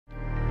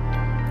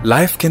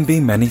Life can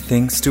be many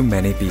things to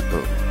many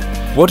people.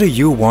 What do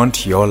you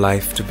want your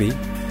life to be?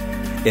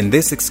 In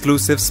this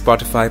exclusive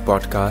Spotify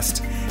podcast,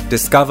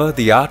 discover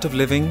the art of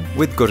living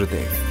with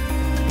Gurudev.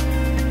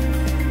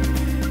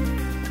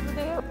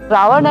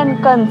 Ravana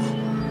and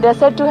Kans, they are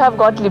said to have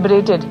got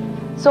liberated.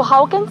 So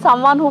how can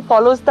someone who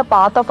follows the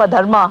path of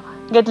Adharma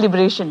get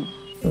liberation?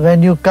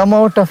 When you come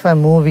out of a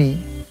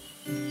movie,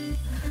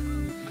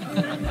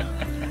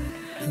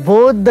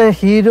 both the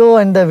hero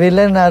and the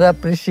villain are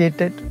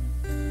appreciated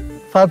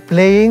for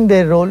playing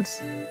their roles.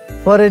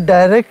 For a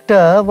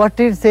director, what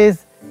it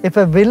says, if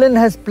a villain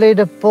has played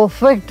a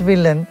perfect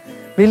villain,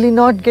 will he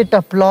not get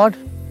applaud?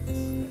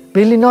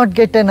 Will he not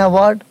get an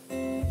award?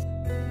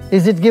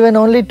 Is it given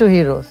only to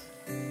heroes?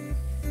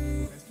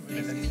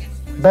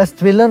 Best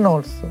villain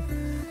also.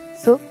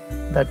 So,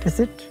 that is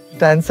it.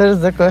 It answers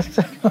the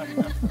question.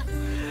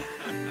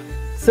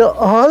 So,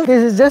 all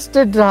this is just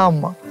a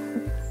drama.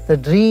 The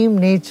dream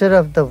nature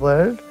of the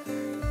world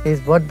is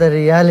what the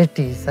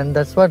reality is, and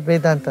that's what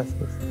Vedanta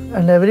says.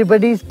 And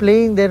everybody is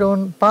playing their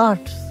own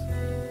parts.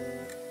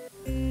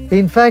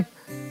 In fact,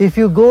 if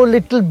you go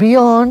little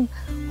beyond,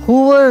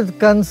 who was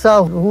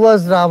Kansa, who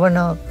was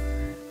Ravana?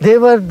 They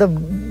were the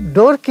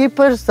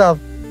doorkeepers of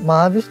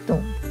Mahavishnu.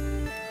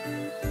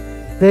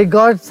 They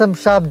got some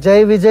शाप,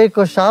 जय विजय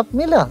को शाप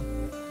मिला,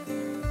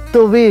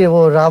 तो भी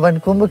वो रावण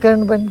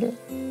कुंभकर्ण बन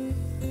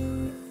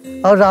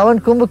गए. और रावण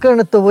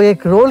कुंभकर्ण तो वो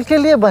एक रोल के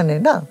लिए बने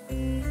ना,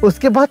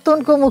 उसके बाद तो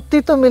उनको मुक्ति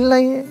तो मिलना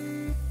ही है.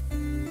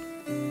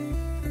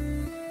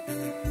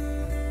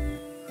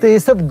 तो ये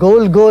सब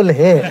गोल गोल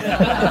है.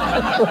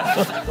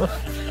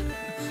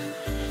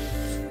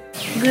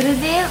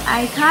 Gurudev,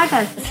 I thought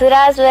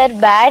Asuras were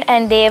bad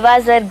and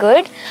Devas were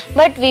good,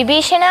 but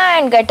Vibhishana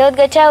and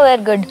Ghatotkacha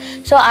were good.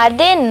 So are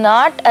they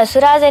not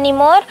Asuras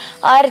anymore,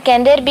 or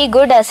can there be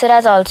good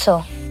Asuras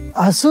also?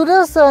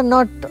 Asuras are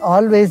not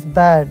always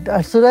bad.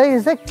 Asura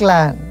is a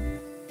clan.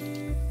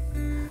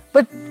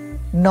 But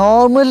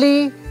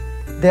normally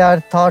they are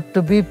thought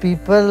to be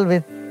people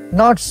with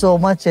not so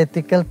much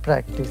ethical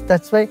practice.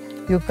 That's why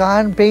you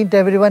can't paint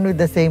everyone with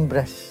the same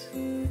brush.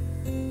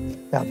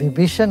 Yeah,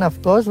 Vibhishan,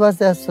 of course, was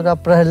an Asura.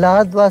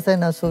 Prahlad was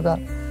an Asura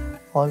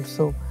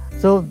also.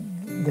 So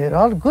they're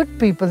all good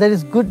people. There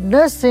is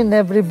goodness in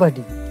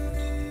everybody.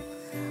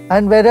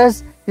 And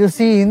whereas you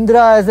see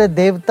Indra as a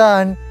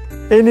Devta, and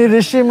any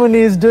Rishi Muni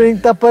is doing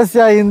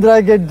tapasya,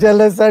 Indra gets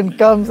jealous and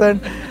comes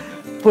and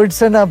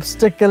puts an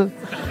obstacle.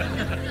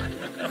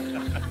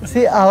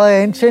 See, our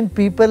ancient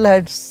people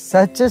had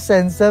such a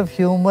sense of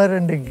humor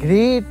and a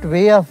great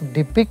way of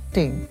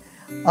depicting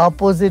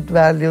opposite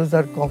values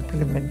are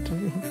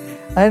complementary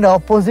and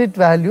opposite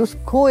values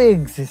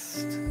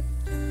coexist.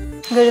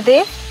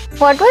 Gurudev,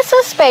 what was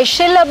so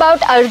special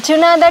about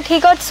Arjuna that he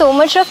got so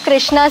much of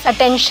Krishna's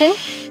attention?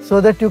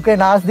 So that you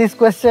can ask this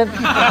question.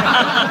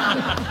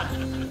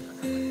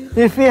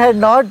 If he had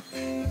not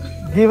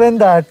given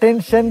the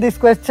attention, this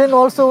question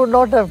also would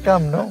not have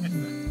come, no?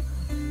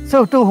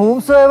 So to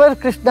whomsoever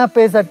Krishna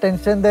pays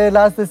attention, they will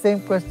ask the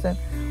same question.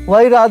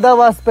 Why Radha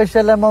was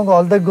special among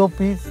all the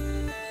gopis?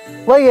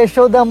 Why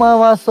Yashodama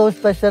was so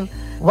special?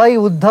 Why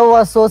Uddhav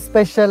was so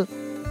special?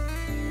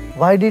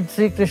 Why did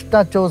Sri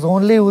Krishna chose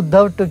only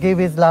Uddhav to give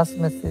his last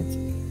message?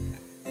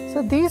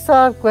 So these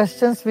are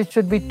questions which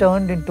should be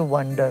turned into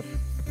wonder.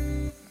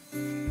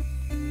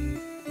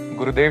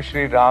 गुरुदेव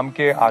श्री राम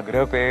के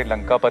आग्रह पे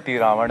लंकापति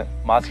रावण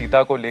माँ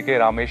सीता को लेकर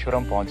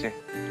रामेश्वरम पहुंचे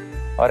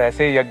और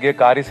ऐसे यज्ञ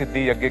कार्य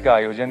सिद्धि यज्ञ का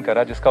आयोजन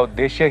करा जिसका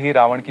उद्देश्य ही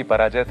रावण की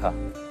पराजय था.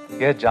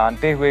 यह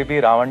जानते हुए भी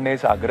रावण ने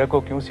इस आग्रह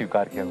को क्यों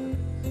स्वीकार किया?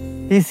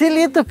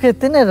 इसीलिए तो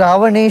कहते हैं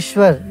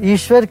रावणेश्वर,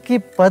 ईश्वर की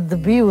पद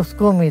भी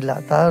उसको मिला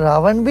था.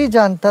 रावण भी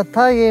जानता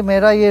था ये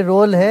मेरा ये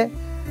रोल है,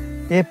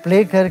 ये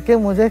प्ले करके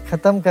मुझे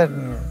खत्म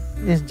करनी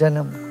है इस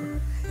जन्म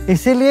को.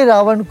 इसीलिए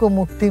रावण को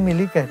मुक्ति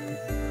मिली कहते हैं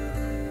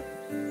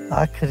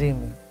आखिरी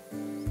में.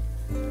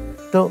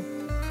 तो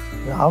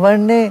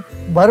रावण ने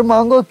वर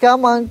मांगो, क्या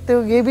मांगते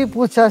हो, ये भी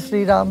पूछा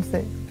श्री राम से.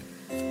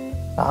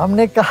 राम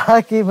ने कहा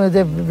कि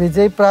मुझे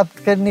विजय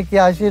प्राप्त करने की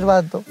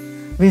आशीर्वाद दो.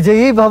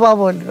 विजयी भवा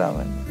बोल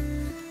रावण ने.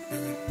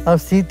 और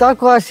सीता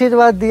को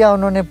आशीर्वाद दिया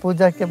उन्होंने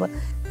पूजा के बाद.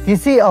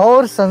 किसी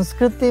और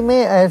संस्कृति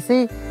में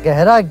ऐसी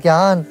गहरा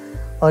ज्ञान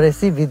और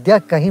ऐसी विद्या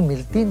कहीं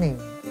मिलती नहीं.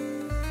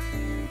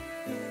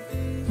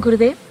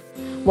 Gurudev,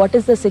 what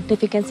is the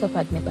significance of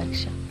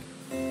Agnipareeksha?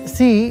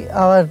 See,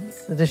 our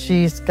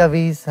rishis,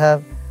 kavis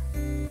have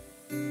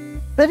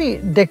very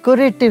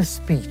decorative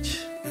speech.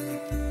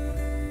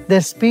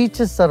 Their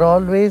speeches are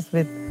always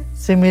with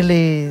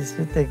similes,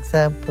 with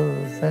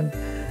examples, and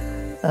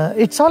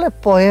it's all a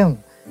poem.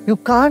 You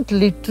can't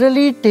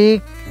literally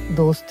take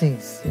those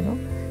things, you know.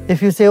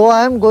 If you say, oh,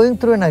 I am going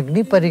through an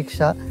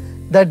Agnipareeksha,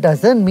 that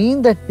doesn't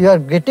mean that you are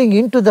getting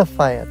into the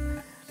fire.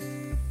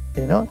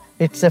 You know,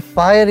 it's a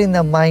fire in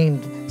the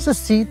mind. So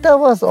Sita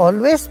was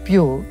always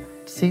pure.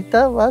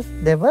 Sita was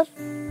never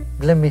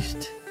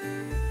blemished.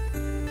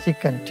 She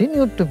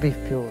continued to be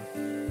pure.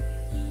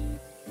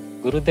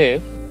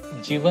 गुरुदेव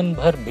जीवन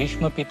भर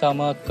भीष्म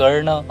पितामह,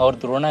 कर्ण और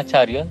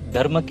द्रोणाचार्य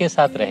धर्म के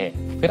साथ रहे,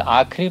 फिर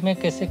आखिरी में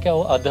कैसे क्या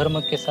वो अधर्म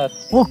के साथ?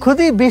 वो खुद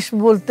ही भीष्म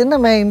बोलते ना,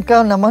 मैं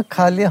इनका नमक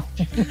खा लिया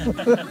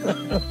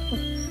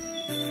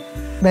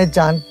मैं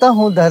जानता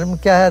हूँ धर्म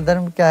क्या है,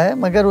 अधर्म क्या है,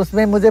 मगर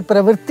उसमें मुझे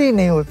प्रवृत्ति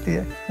नहीं होती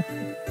है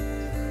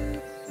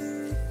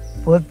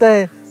बोलता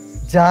है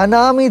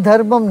जानामि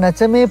धर्मम न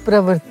च मे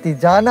प्रवृत्ति,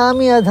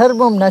 जानामि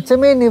अधर्मम न च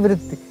मे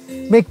निवृत्ति।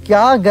 मैं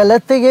क्या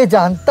गलत है ये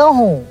जानता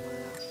हूँ,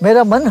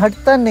 मेरा मन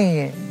हटता नहीं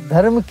है।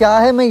 धर्म क्या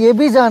है मैं ये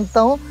भी जानता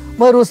हूँ,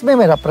 मगर उसमें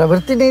मेरा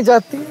प्रवृत्ति नहीं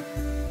जाती।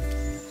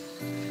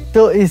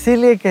 तो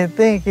इसीलिए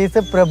कहते हैं कि ये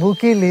सब प्रभु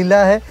की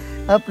लीला है,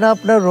 अपना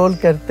अपना रोल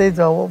करते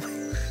जाओ।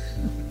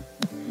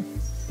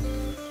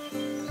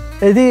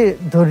 यदि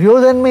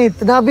दुर्योधन में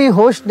इतना भी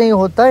होश नहीं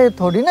होता, ये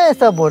थोड़ी ना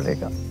ऐसा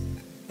बोलेगा।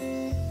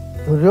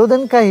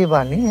 दुर्योधन का ही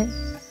वाणी है,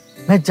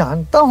 मैं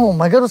जानता हूं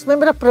मगर उसमें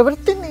मेरा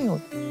प्रवृत्ति नहीं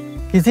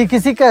होती।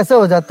 किसी का ऐसा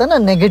हो जाता है ना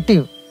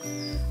नेगेटिव,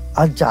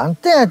 आज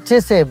जानते हैं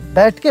अच्छे से,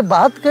 बैठ के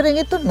बात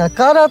करेंगे तो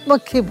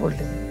नकारात्मक ही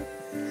बोलेंगे,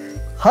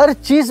 हर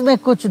चीज में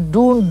कुछ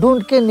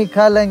ढूंढ के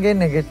निकालेंगे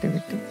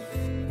negativity.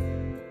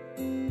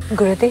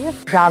 Gurudev,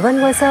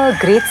 Ravan was a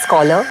great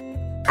scholar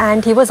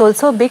and he was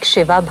also a big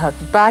Shiva Bhakt.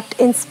 But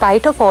in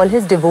spite of all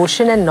his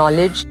devotion and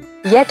knowledge,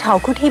 yet how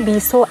could he be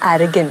so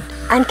arrogant?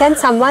 And can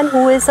someone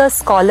who is a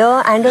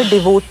scholar and a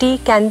devotee,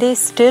 can they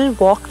still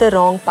walk the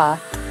wrong path?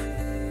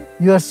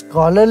 Your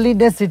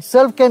scholarliness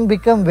itself can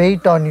become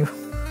weight on you.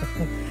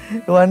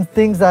 One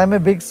thinks I'm a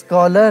big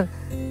scholar,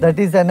 that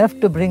is enough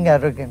to bring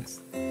arrogance.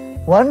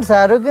 Once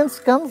arrogance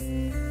comes,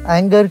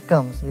 anger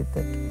comes with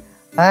it.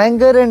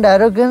 Anger and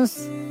arrogance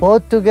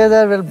both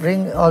together will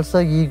bring also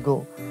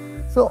ego.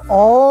 So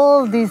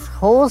all these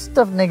host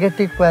of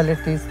negative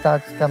qualities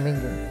starts coming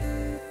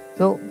in.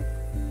 So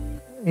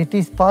it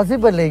is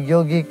possible a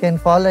yogi can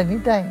fall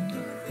anytime.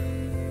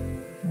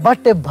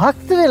 But a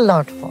bhakt will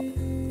not fall.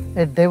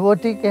 A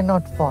devotee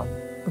cannot fall.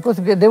 Because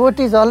a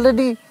devotee is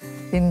already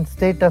in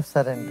state of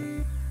surrender.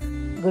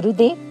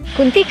 Gurudev,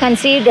 Kunti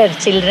conceived her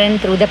children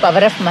through the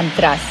power of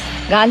mantras.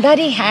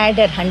 Gandhari had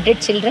her 100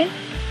 children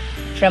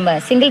from a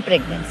single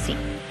pregnancy.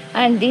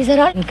 And these are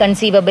all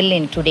inconceivable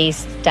in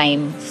today's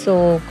time.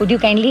 So could you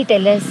kindly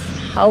tell us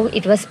how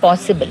it was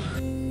possible?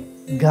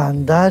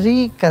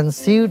 Gandhari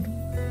conceived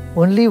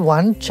only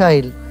one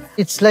child.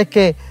 It's like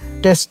a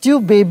test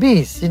tube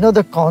babies. You know,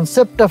 the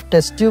concept of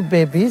test tube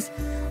babies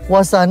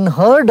was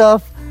unheard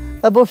of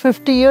about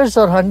 50 years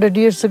or 100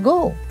 years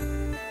ago.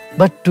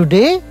 But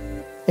today,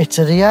 it's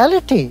a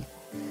reality.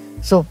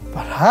 So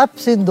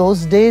perhaps in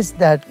those days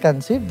they had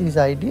conceived these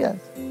ideas.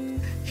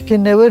 You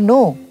can never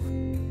know.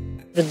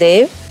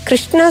 Gurudev,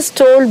 Krishna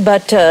stole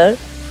butter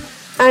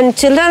and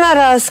children are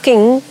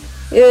asking,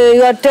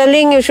 you are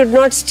telling you should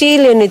not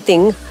steal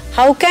anything.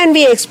 How can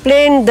we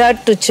explain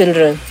that to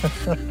children?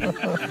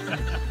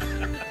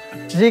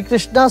 Sri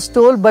Krishna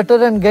stole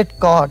butter and get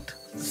caught.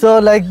 So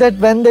like that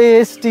when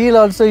they steal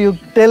also you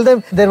tell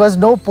them there was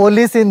no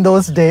police in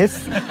those days.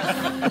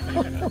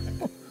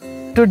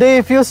 Today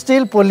if you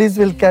steal, police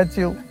will catch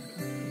you.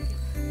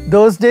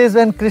 Those days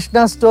when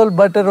Krishna stole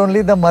butter,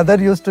 only the mother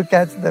used to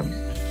catch them.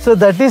 So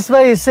that is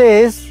why he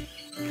says,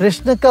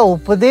 Krishna का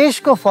उपदेश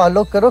को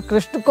follow करो,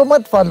 कृष्ण को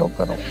मत follow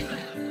करो।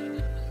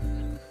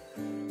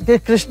 कि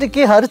कृष्ण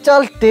की हर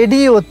चाल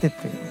टेढ़ी होती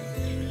थी।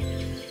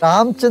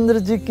 रामचंद्र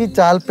जी की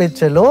चाल पे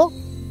चलो।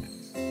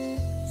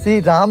 श्री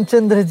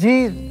रामचंद्र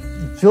जी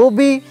जो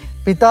भी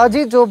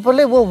पिताजी जो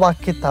बोले वो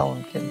वाक्य था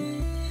उनके लिए।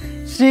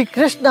 श्री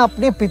कृष्ण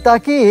अपने पिता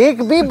की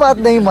एक भी बात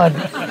नहीं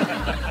मानी।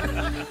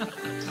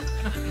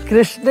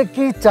 कृष्ण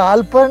की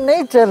चाल पर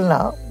नहीं चलना,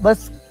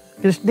 बस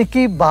कृष्ण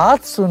की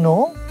बात सुनो,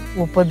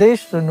 उपदेश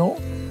सुनो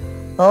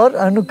और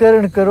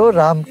अनुकरण करो,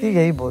 राम की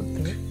यही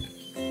बोलते हैं।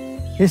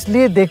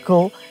 इसलिए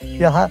देखो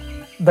यहाँ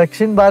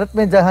दक्षिण भारत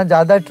में जहाँ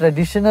ज्यादा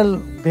ट्रेडिशनल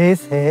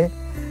बेस है,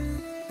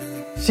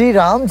 श्री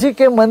राम जी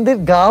के मंदिर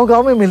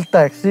गांव-गांव में मिलता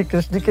है, श्री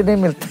कृष्ण के नहीं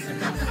मिलता।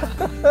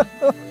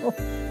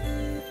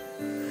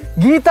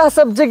 गीता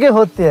सब जगह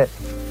होती है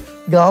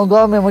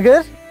गांव-गांव में,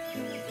 मगर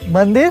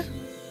मंदिर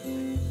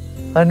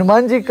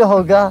हनुमान जी का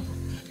होगा,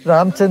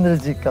 रामचंद्र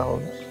जी का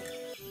होगा।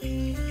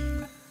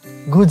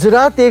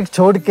 गुजरात एक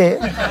छोड़ के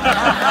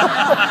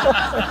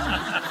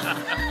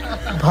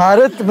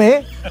भारत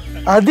में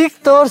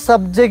अधिकतर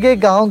सब जगह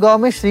गांव-गांव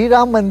में श्री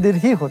राम मंदिर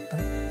ही होता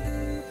है।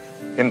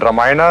 In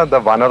Ramayana, the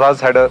Vanaras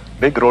had a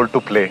big role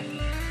to play,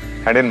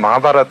 and in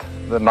Mahabharata,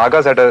 the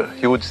Nagas had a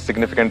huge,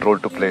 significant role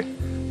to play.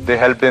 They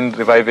helped in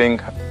reviving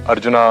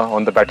Arjuna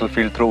on the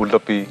battlefield through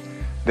Ullapi.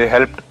 They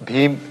helped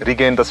Bhim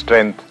regain the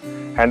strength,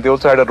 and they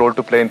also had a role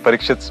to play in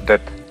Parikshit's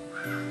death.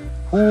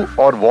 Who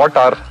or what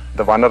are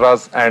the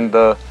Vanaras and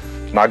the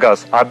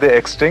Nagas? Are they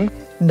extinct?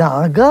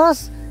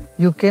 Nagas,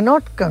 you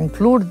cannot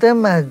conclude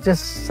them as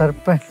just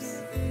serpents.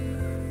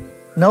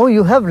 Now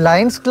you have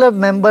Lions Club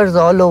members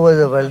all over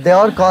the world. They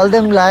all call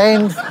them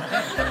lions,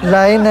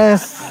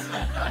 lioness,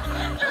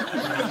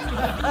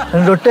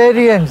 and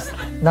Rotarians.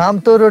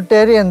 Naam to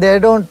Rotarian, they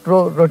don't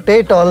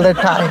rotate all the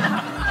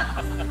time.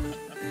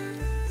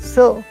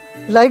 So,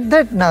 like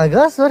that,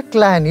 Nagas were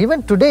clan.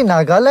 Even today,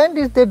 Nagaland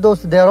is there.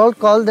 They are all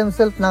called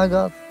themselves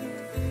Nagas.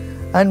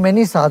 and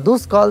many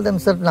sadhus call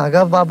themselves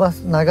Naga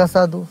Babas, Naga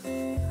sadhus.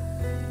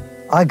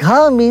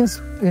 Agha means,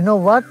 you know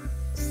what?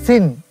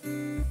 Sin.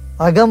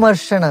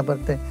 Agamarshana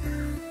बोलते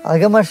हैं.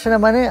 Agamarshana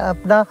माने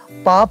अपना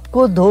पाप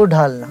को धो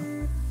डालना.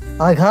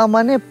 आघा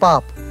माने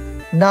पाप.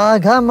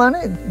 नाघा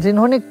माने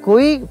जिन्होंने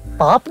कोई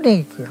पाप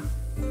नहीं किया.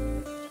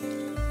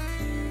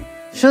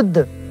 शुद्ध,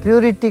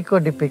 प्यूरिटी को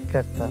डिपिक्ट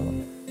करता हो.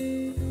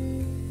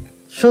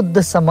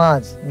 शुद्ध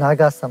समाज,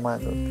 नागा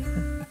समाज होते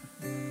हैं.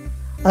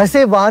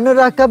 ऐसे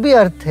वानरा का भी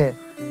अर्थ है.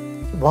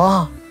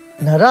 वाह,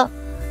 नरा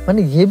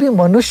माने ये भी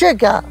मनुष्य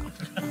क्या?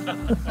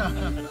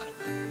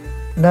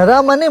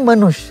 नरा माने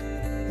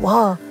मनुष्य.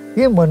 वाह,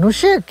 ये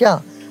मनुष्य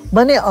क्या?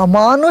 माने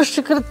अमानुष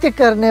कृत्य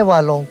करने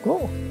वालों को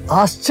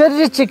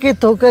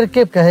आश्चर्यचकित होकर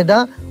के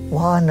कहना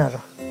वाह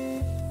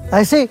नरा.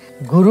 ऐसे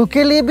गुरु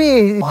के लिए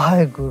भी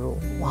वाह गुरु,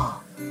 वाह.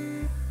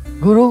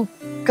 गुरु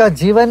का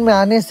जीवन में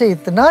आने से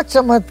इतना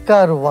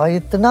चमत्कार हुआ,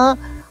 इतना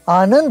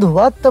आनंद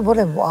हुआ, तो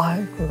बोले वाह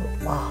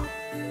गुरु, वाह.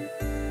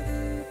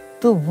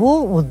 तो वो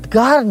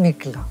उद्गार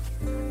निकला.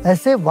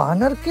 ऐसे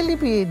वानर के लिए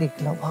भी ये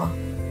निकला, वाह.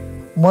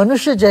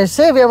 मनुष्य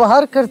जैसे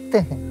व्यवहार करते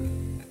हैं.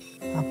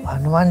 अब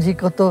हनुमान जी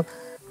को तो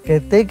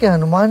कहते हैं कि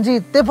हनुमान जी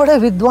इतने बड़े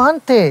विद्वान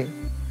थे,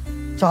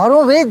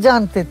 चारों वेद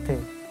जानते थे.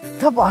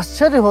 तब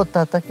आश्चर्य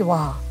होता था कि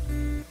वाह.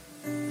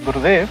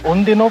 गुरुदेव,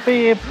 उन दिनों पे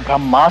ये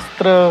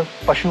ब्रह्मास्त्र,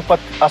 पशुपत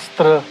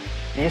अस्त्र,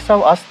 ये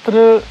सब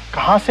अस्त्र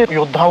कहाँ से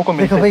योद्धाओं को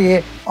मिलते? देखो भाई,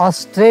 ये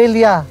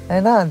ऑस्ट्रेलिया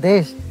है ना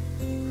देश,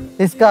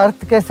 इसका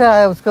अर्थ कैसे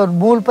आया, उसका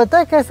मूल पता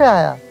है कैसे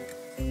आया?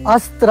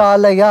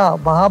 अस्त्रालया.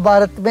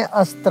 महाभारत में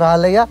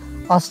अस्त्रालया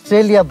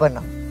ऑस्ट्रेलिया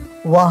बना.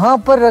 वहां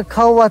पर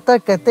रखा हुआ था,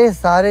 कहते हैं,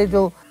 सारे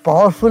जो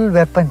पावरफुल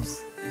वेपन्स.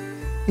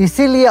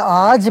 इसीलिए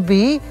आज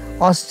भी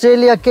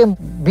ऑस्ट्रेलिया के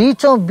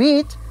बीचों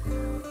बीच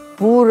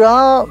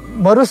पूरा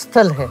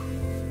मरुस्थल है.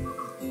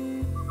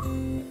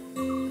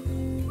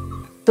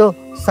 तो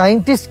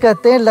साइंटिस्ट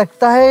कहते हैं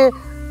लगता है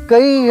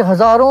कई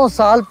हजारों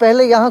साल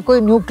पहले यहाँ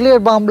कोई न्यूक्लियर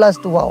बम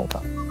ब्लास्ट हुआ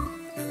होगा.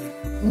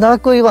 ना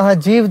कोई वहाँ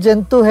जीव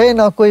जंतु है,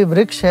 ना कोई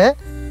वृक्ष है.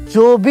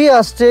 जो भी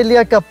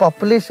ऑस्ट्रेलिया का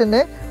पॉपुलेशन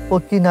है वो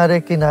किनारे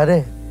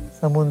किनारे,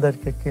 समुद्र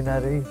के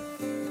किनारे ही.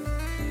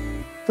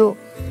 तो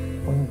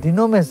उन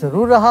दिनों में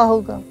जरूर रहा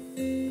होगा.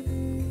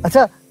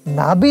 अच्छा,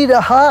 ना भी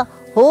रहा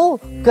हो,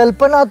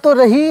 कल्पना तो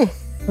रही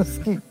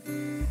उसकी.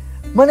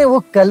 माने वो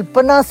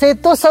कल्पना से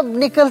तो सब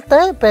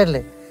निकलता है. पहले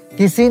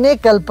किसी ने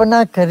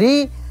कल्पना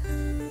करी,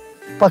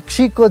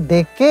 पक्षी को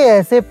देख के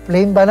ऐसे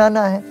प्लेन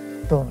बनाना है,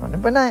 तो उन्होंने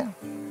बनाया.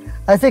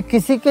 ऐसे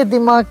किसी के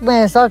दिमाग में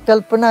ऐसा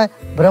कल्पना है,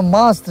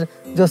 ब्रह्मास्त्र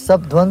जो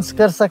सब ध्वंस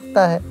कर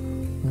सकता है.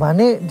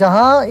 माने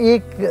जहाँ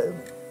एक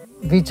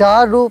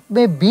विचार रूप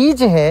में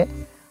बीज है,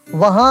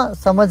 वहां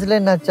समझ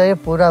लेना चाहिए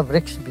पूरा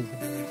वृक्ष भी है.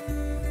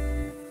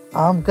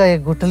 आम का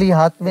एक गुठली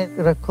हाथ में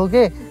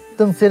रखोगे,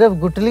 तुम सिर्फ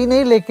गुठली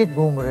नहीं लेके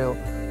घूम रहे हो,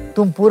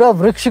 तुम पूरा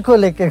वृक्ष को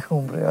लेके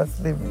घूम रहे हो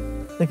असली में.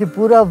 देखिए,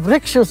 पूरा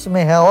वृक्ष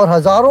उसमें है और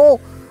हजारों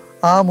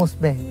आम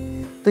उसमें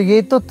है. तो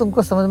ये तो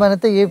तुमको समझ में आना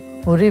चाहिए, ये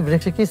पूरी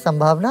वृक्ष की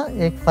संभावना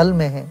एक फल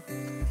में है.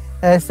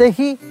 ऐसे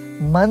ही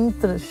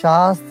मंत्र,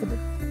 शास्त्र,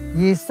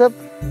 ये सब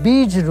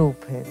बीज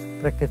रूप है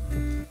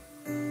प्रकृति.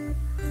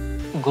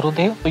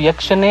 गुरुदेव,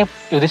 यक्ष ने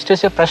युधिष्ठिर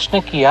से प्रश्न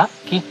किया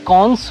कि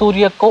कौन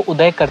सूर्य को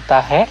उदय करता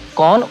है,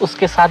 कौन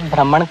उसके साथ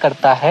भ्रमण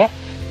करता है,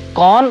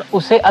 कौन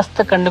उसे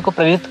अस्तकंड को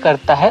प्रेरित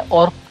करता है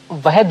और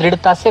वह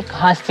दृढ़ता से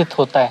कहाँ स्थित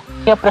होता है.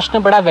 यह प्रश्न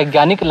बड़ा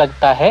वैज्ञानिक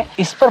लगता है,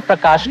 इस पर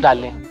प्रकाश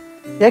डालें.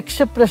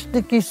 यक्ष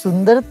प्रश्न की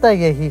सुंदरता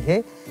यही है,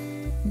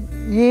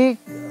 ये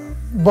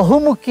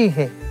बहुमुखी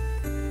है.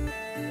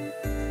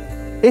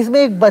 इसमें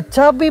एक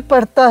बच्चा भी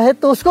पढ़ता है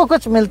तो उसको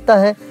कुछ मिलता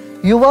है,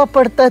 युवा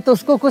पढ़ता है तो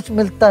उसको कुछ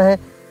मिलता है,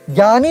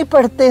 ज्ञानी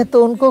पढ़ते हैं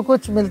तो उनको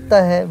कुछ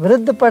मिलता है,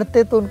 वृद्ध पढ़ते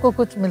हैं तो उनको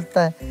कुछ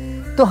मिलता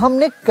है. तो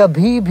हमने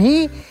कभी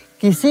भी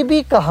किसी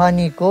भी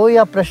कहानी को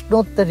या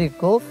प्रश्नोत्तरी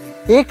को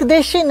एक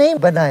देशी नहीं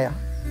बनाया.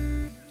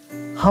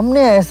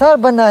 हमने ऐसा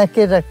बना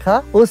के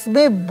रखा,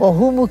 उसमें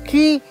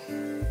बहुमुखी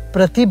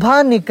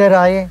प्रतिभा निकल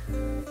आए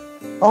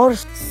और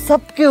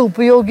सबके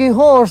उपयोगी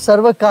हो और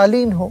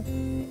सर्वकालीन हो.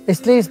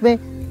 इसलिए इसमें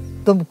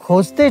तुम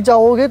खोजते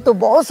जाओगे तो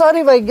बहुत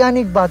सारी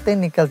वैज्ञानिक बातें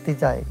निकलती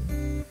जाएगी.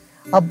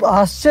 अब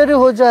आश्चर्य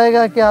हो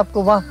जाएगा कि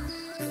आपको वाह,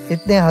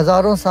 इतने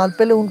हजारों साल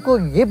पहले उनको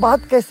ये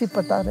बात कैसी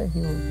पता रही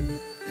होगी.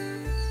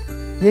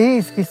 यही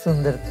इसकी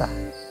सुंदरता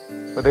है.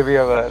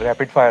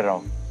 Rapid fire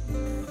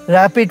round.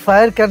 Rapid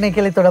fire करने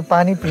के लिए थोड़ा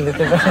पानी पी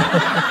लेते हैं.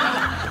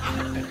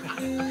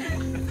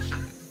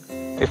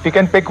 If we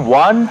can pick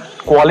one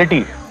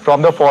quality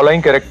from the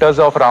following characters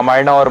of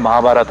Ramayana or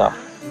Mahabharata,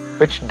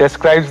 which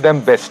describes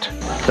them best.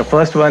 The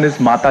first one is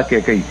Mata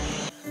Kaikeyi.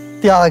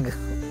 त्याग.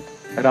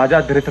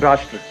 Raja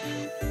Dhritarashtra.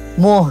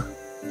 मोह.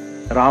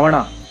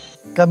 Ravana.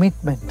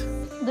 Commitment.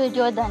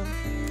 Duryodhan.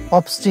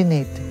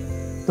 Obstinate.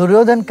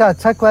 Duryodhan का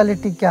अच्छा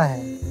क्वालिटी क्या है?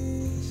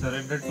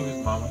 Surrender to his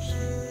mama.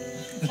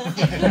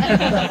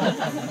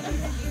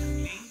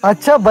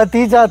 अच्छा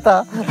भतीजा था.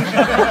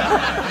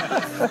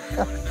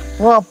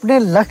 वो अपने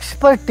लक्ष्य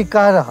पर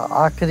टिका रहा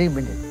आखिरी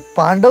मिनट.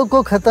 पांडव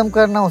को खत्म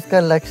करना उसका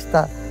लक्ष्य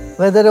था.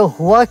 वेदर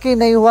हुआ कि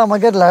नहीं हुआ,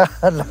 मगर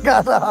लगा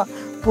रहा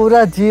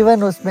पूरा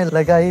जीवन उसमें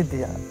लगा ही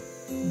दिया,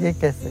 ये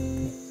कह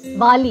सकते।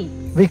 वाली,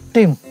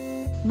 victim,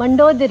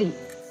 Mandodari,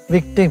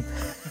 victim,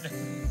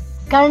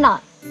 Karna,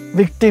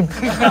 victim.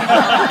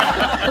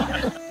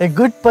 A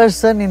good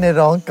person in a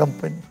wrong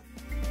company.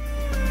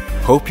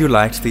 Hope you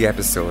liked the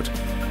episode.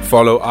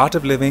 Follow Art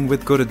of Living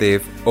with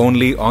Gurudev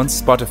only on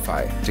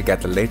Spotify to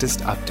get the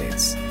latest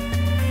updates.